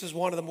for me, this is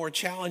one of the more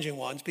challenging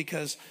ones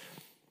because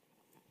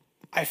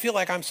I feel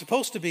like I'm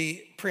supposed to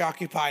be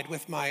preoccupied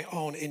with my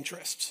own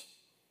interests.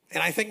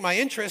 And I think my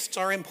interests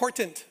are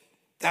important.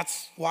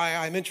 That's why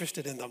I'm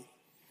interested in them.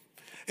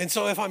 And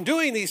so if I'm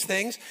doing these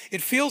things,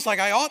 it feels like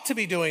I ought to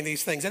be doing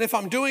these things. And if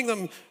I'm doing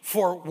them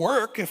for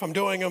work, if I'm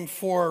doing them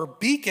for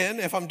Beacon,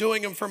 if I'm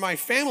doing them for my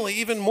family,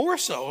 even more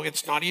so,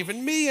 it's not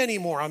even me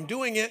anymore. I'm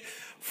doing it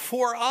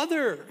for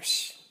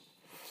others.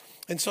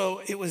 And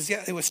so it was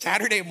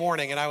Saturday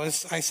morning, and I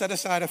set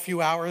aside a few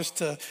hours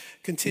to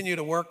continue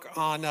to work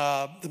on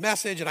the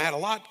message, and I had a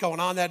lot going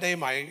on that day.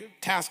 My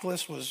task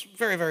list was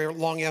very, very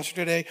long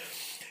yesterday.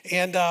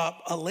 And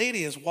a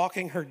lady is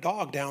walking her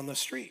dog down the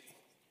street.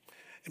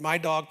 And my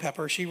dog,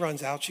 Pepper, she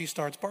runs out, she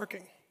starts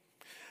barking.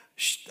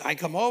 I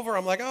come over,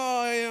 I'm like,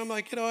 I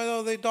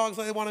know the dogs,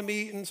 they want to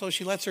meet. And so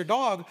she lets her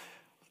dog,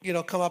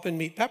 come up and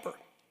meet Pepper.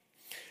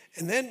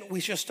 And then we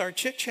just start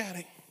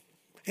chit-chatting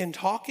and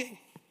talking.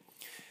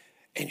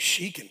 And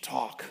she can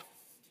talk.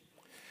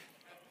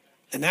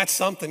 And that's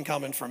something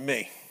coming from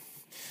me.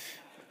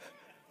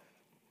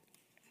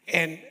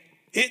 And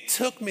it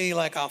took me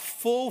like a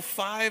full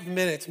 5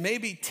 minutes,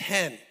 maybe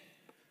 10,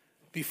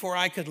 before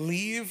I could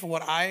leave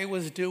what I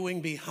was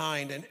doing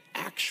behind and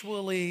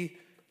actually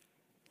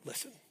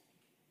listen,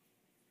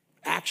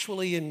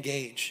 actually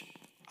engage.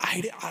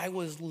 I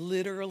was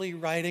literally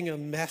writing a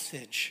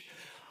message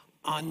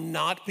on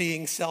not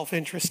being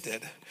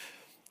self-interested,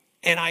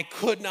 and I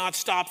could not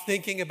stop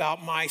thinking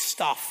about my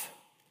stuff.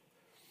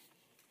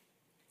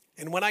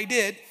 And when I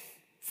did,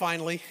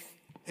 finally,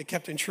 it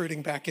kept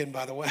intruding back in,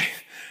 by the way,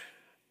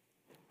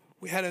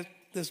 we had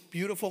this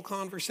beautiful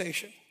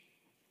conversation.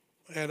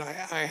 And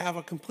I have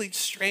a complete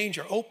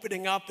stranger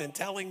opening up and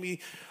telling me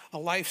a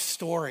life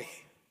story.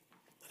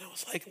 And I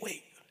was like,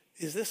 wait,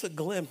 is this a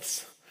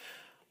glimpse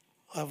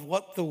of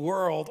what the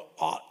world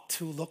ought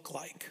to look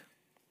like?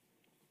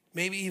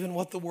 Maybe even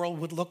what the world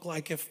would look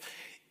like if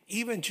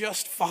even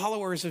just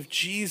followers of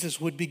Jesus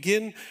would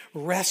begin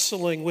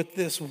wrestling with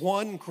this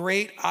one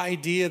great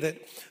idea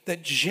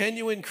that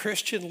genuine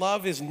Christian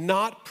love is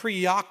not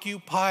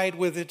preoccupied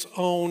with its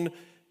own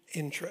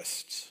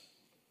interests.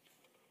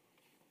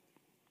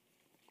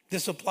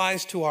 This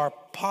applies to our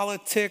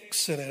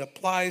politics, and it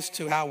applies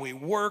to how we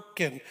work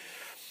and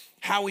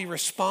how we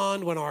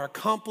respond when our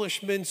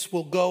accomplishments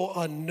will go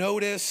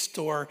unnoticed,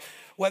 or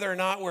whether or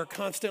not we're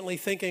constantly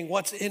thinking,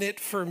 what's in it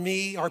for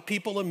me? Are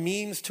people a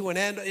means to an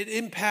end? It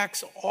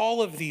impacts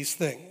all of these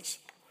things.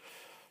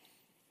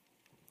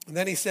 And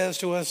then he says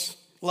to us,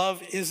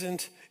 love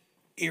isn't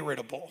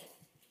irritable.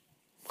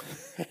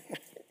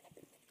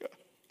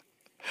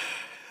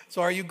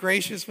 So are you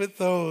gracious with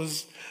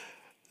those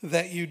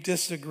that you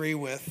disagree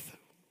with?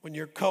 When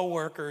your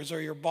coworkers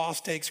or your boss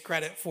takes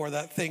credit for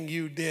that thing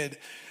you did,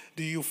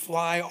 do you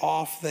fly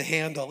off the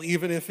handle,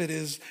 even if it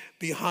is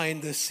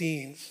behind the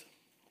scenes?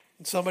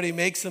 When somebody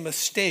makes a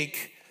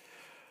mistake,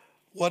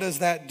 what does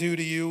that do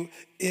to you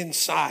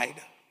inside?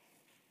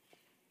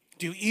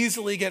 Do you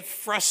easily get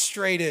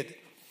frustrated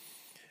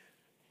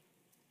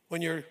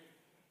when you're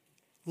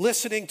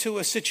listening to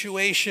a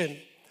situation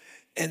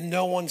and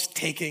no one's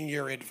taking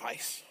your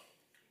advice?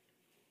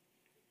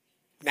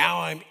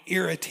 Now I'm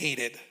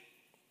irritated.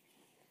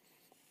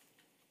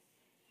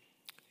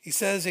 He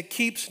says it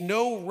keeps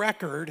no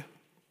record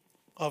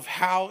of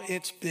how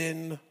it's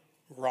been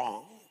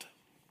wronged.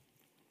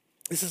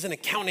 This is an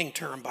accounting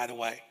term, by the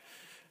way.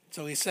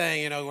 So he's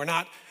saying, we're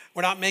not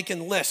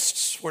making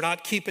lists. We're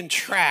not keeping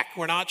track.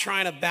 We're not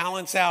trying to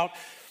balance out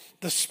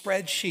the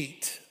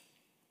spreadsheet.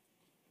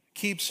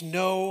 Keeps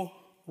no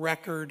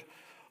record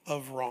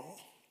of wrong.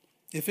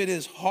 If it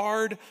is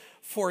hard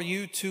for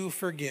you to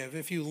forgive,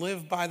 if you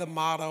live by the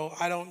motto,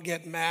 I don't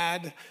get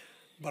mad,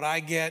 but I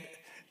get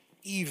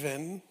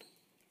even,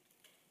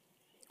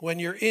 when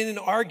you're in an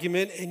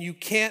argument and you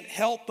can't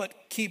help but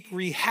keep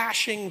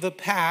rehashing the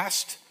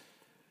past,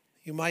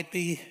 you might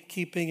be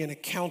keeping an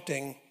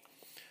accounting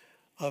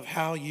of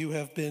how you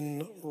have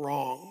been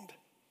wronged.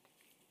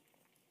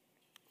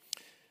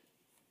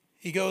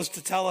 He goes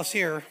to tell us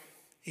here,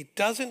 he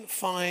doesn't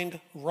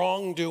find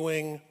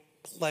wrongdoing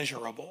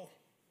pleasurable,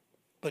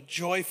 but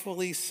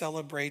joyfully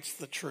celebrates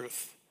the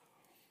truth.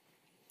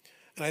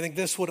 And I think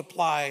this would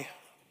apply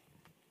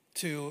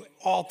to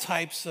all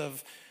types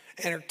of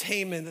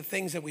entertainment, the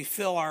things that we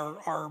fill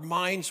our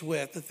minds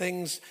with, the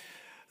things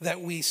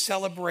that we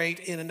celebrate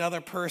in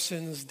another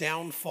person's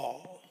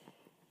downfall.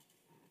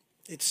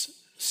 It's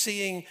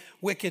seeing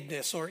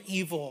wickedness or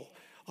evil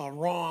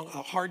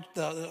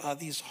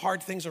these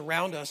hard things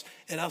around us,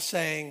 and us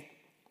saying,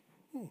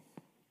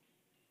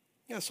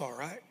 that's all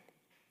right.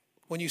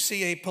 When you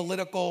see a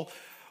political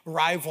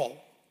rival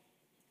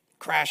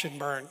crash and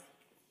burn,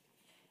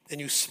 and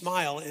you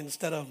smile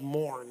instead of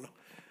mourn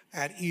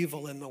at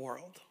evil in the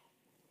world.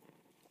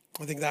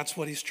 I think that's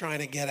what he's trying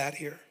to get at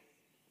here.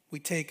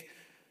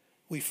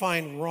 We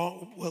find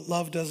wrong, what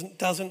love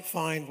doesn't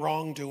find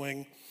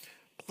wrongdoing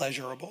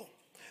pleasurable.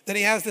 Then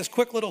he has this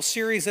quick little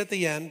series at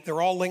the end.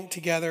 They're all linked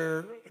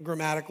together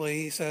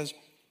grammatically. He says,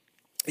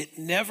 it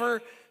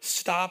never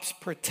stops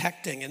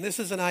protecting. And this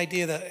is an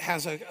idea that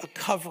has a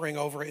covering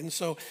over it. And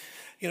so,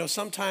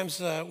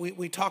 sometimes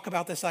we talk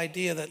about this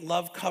idea that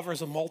love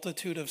covers a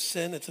multitude of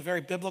sin. It's a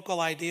very biblical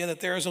idea that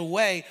there is a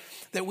way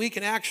that we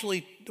can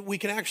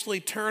actually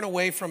turn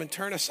away from and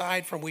turn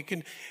aside from.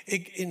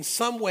 In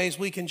some ways,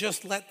 we can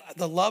just let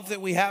the love that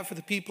we have for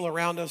the people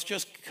around us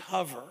just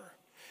cover.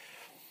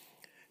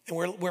 And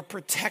we're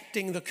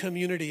protecting the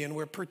community and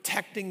we're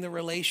protecting the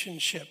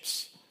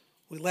relationships.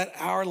 We let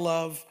our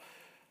love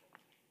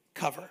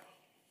cover.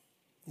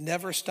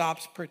 Never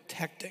stops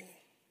protecting.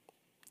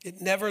 It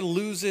never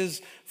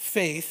loses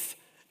faith,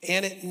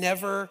 and it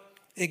never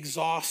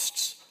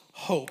exhausts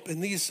hope.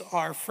 And these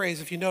are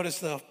phrases, if you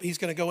notice, he's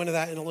going to go into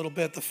that in a little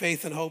bit, the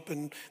faith and hope,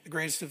 and the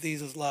greatest of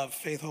these is love,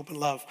 faith, hope, and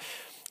love.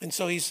 And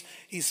so he's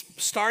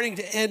starting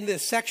to end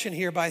this section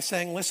here by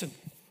saying, listen,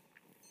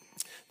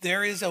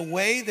 there is a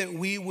way that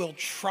we will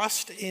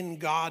trust in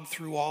God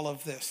through all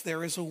of this.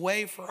 There is a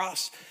way for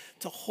us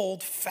to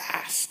hold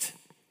fast,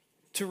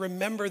 to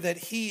remember that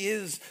he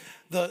is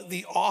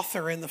the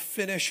author and the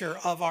finisher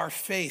of our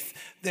faith.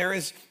 There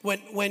is,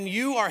 when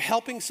you are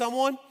helping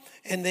someone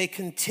and they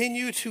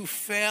continue to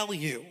fail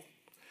you,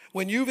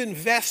 when you've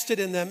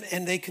invested in them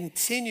and they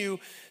continue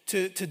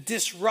to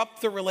disrupt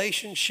the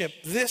relationship,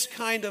 this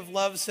kind of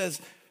love says,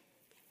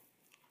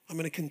 I'm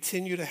going to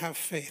continue to have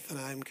faith and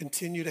I'm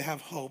continue to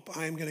have hope.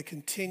 I am going to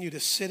continue to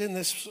sit in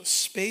this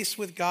space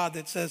with God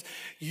that says,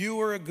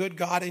 you are a good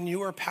God and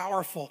you are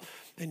powerful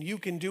and you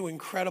can do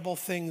incredible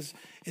things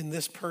in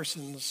this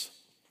person's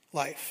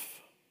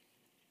life.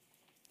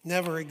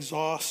 Never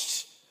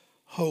exhausts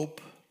hope.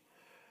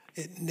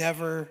 It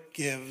never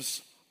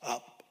gives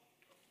up.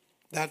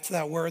 That's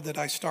that word that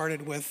I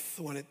started with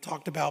when it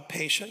talked about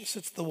patience.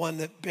 It's the one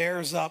that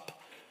bears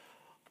up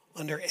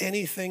under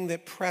anything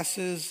that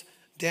presses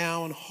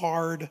down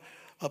hard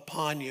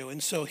upon you.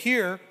 And so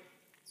here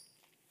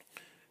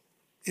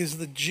is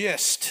the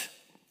gist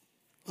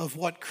of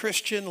what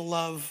Christian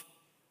love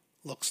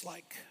looks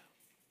like.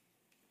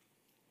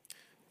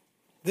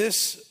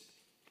 This,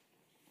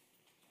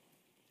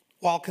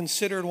 while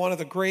considered one of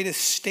the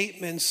greatest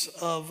statements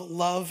of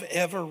love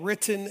ever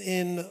written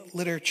in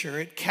literature,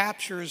 it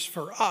captures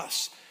for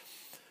us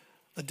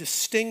a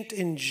distinct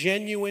and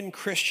genuine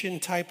Christian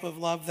type of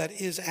love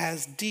that is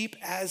as deep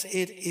as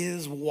it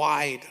is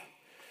wide.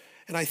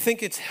 And I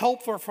think it's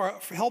helpful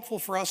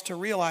for us to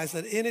realize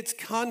that in its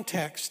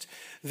context,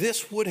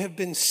 this would have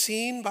been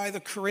seen by the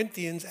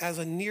Corinthians as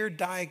a near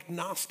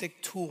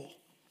diagnostic tool.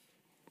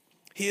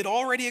 He had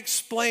already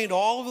explained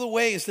all of the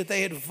ways that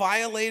they had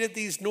violated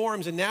these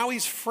norms, and now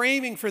he's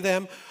framing for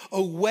them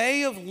a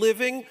way of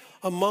living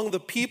among the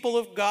people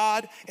of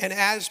God and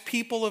as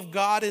people of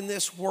God in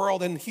this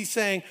world. And he's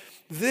saying,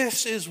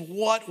 this is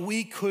what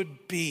we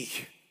could be.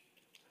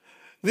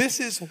 This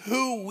is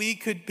who we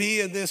could be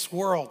in this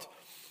world.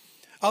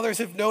 Others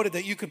have noted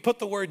that you could put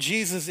the word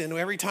Jesus in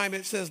every time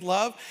it says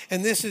love,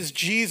 and this is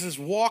Jesus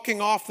walking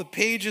off the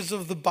pages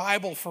of the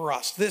Bible for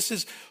us. This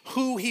is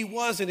who he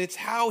was, and it's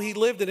how he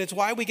lived, and it's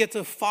why we get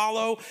to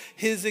follow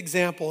his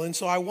example. And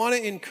so I want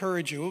to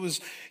encourage you. It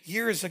was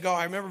years ago,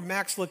 I remember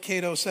Max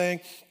Lucado saying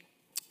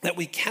that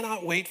we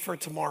cannot wait for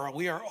tomorrow.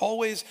 We are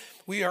always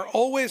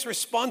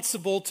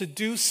responsible to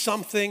do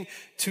something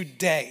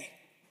today,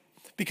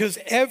 because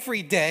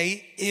every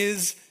day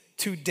is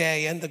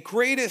today. And the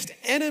greatest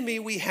enemy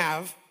we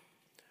have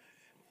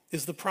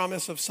is the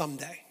promise of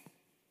someday.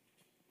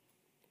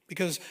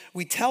 Because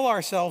we tell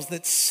ourselves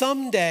that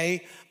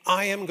someday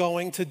I am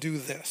going to do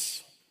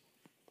this.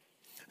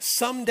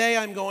 Someday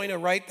I'm going to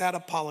write that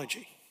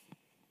apology.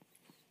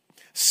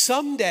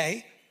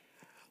 Someday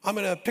I'm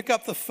going to pick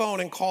up the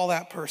phone and call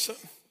that person.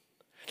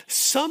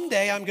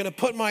 Someday I'm going to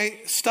put my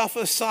stuff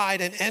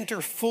aside and enter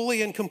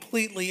fully and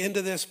completely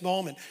into this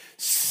moment.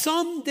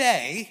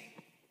 Someday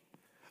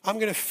I'm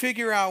going to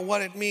figure out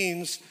what it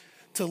means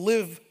to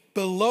live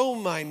below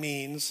my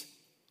means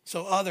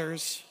so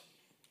others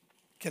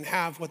can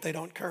have what they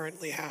don't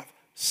currently have.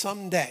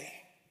 Someday.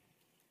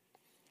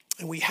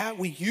 And we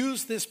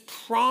use this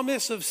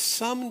promise of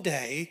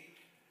someday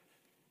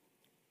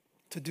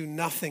to do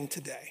nothing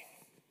today.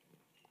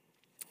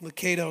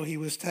 Lucado, he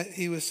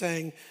was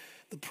saying,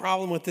 the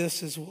problem with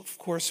this is, of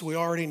course, we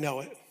already know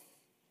it.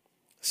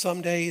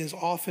 Someday is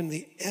often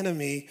the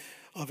enemy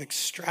of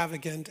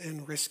extravagant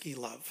and risky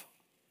love,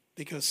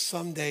 because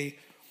someday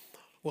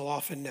will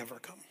often never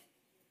come.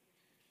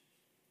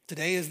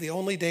 Today is the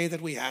only day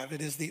that we have.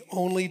 It is the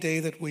only day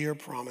that we are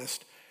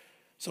promised.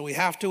 So we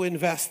have to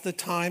invest the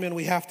time, and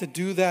we have to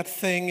do that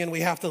thing, and we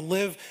have to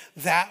live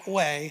that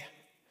way,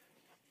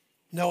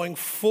 knowing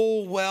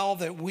full well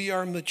that we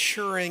are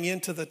maturing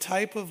into the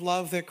type of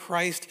love that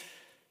Christ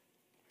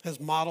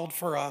has modeled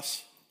for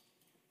us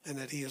and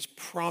that he has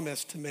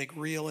promised to make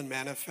real and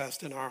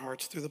manifest in our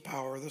hearts through the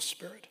power of the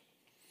Spirit.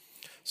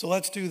 So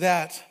let's do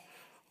that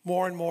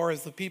more and more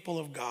as the people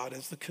of God,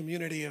 as the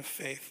community of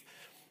faith,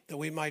 that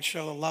we might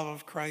show the love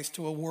of Christ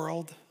to a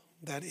world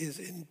that is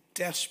in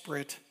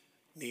desperate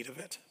need of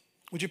it.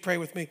 Would you pray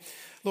with me?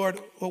 Lord,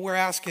 what we're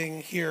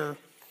asking here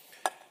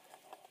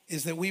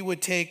is that we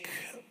would take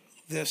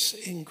this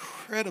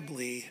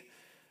incredibly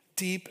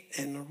deep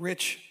and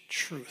rich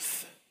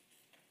truth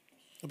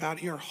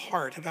about your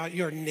heart, about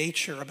your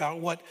nature, about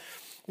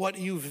what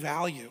you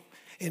value,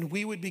 and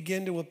we would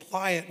begin to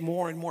apply it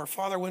more and more.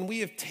 Father, when we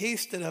have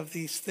tasted of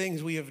these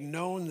things, we have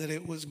known that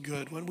it was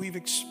good. When we've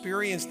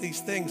experienced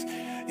these things,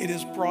 it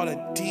has brought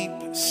a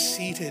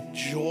deep-seated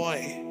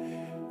joy.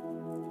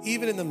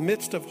 Even in the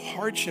midst of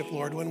hardship,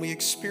 Lord, when we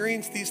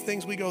experience these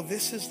things, we go,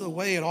 this is the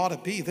way it ought to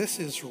be. This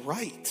is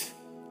right.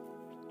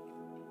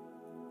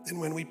 And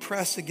when we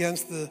press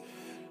against the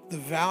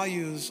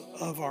values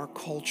of our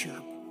culture,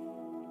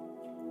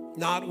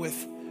 not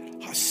with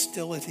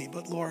hostility,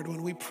 but Lord,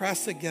 when we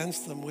press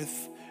against them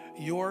with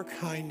your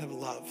kind of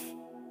love,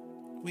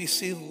 we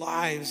see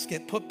lives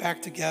get put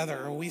back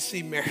together, and we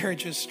see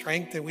marriages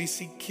strengthened, we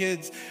see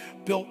kids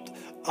built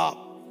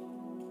up,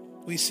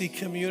 we see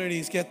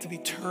communities get to be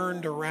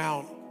turned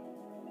around.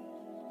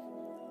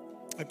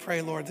 I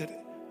pray, Lord, that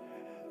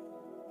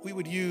we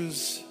would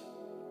use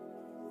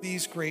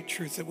these great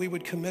truths, that we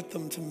would commit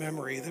them to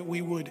memory, that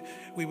we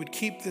would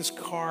keep this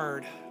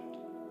card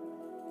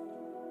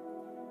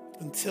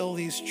until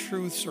these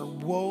truths are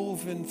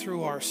woven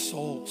through our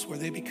souls, where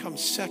they become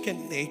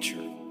second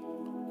nature,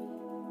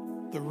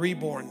 the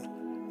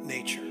reborn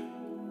nature,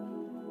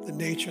 the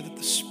nature that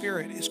the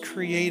Spirit is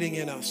creating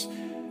in us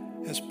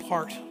as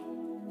part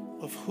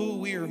of who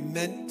we are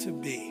meant to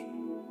be.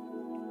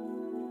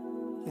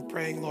 I'm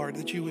praying, Lord,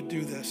 that you would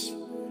do this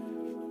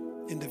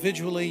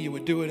individually, you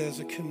would do it as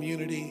a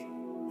community,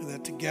 and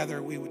that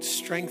together we would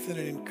strengthen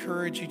and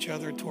encourage each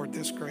other toward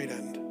this great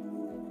end.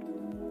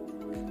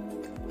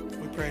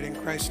 We pray it in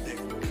Christ's name.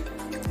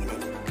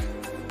 Amen.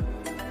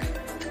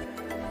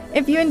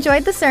 If you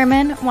enjoyed the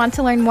sermon, want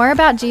to learn more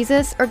about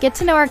Jesus, or get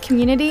to know our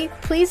community,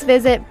 please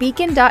visit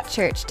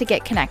beacon.church to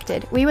get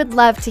connected. We would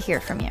love to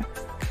hear from you.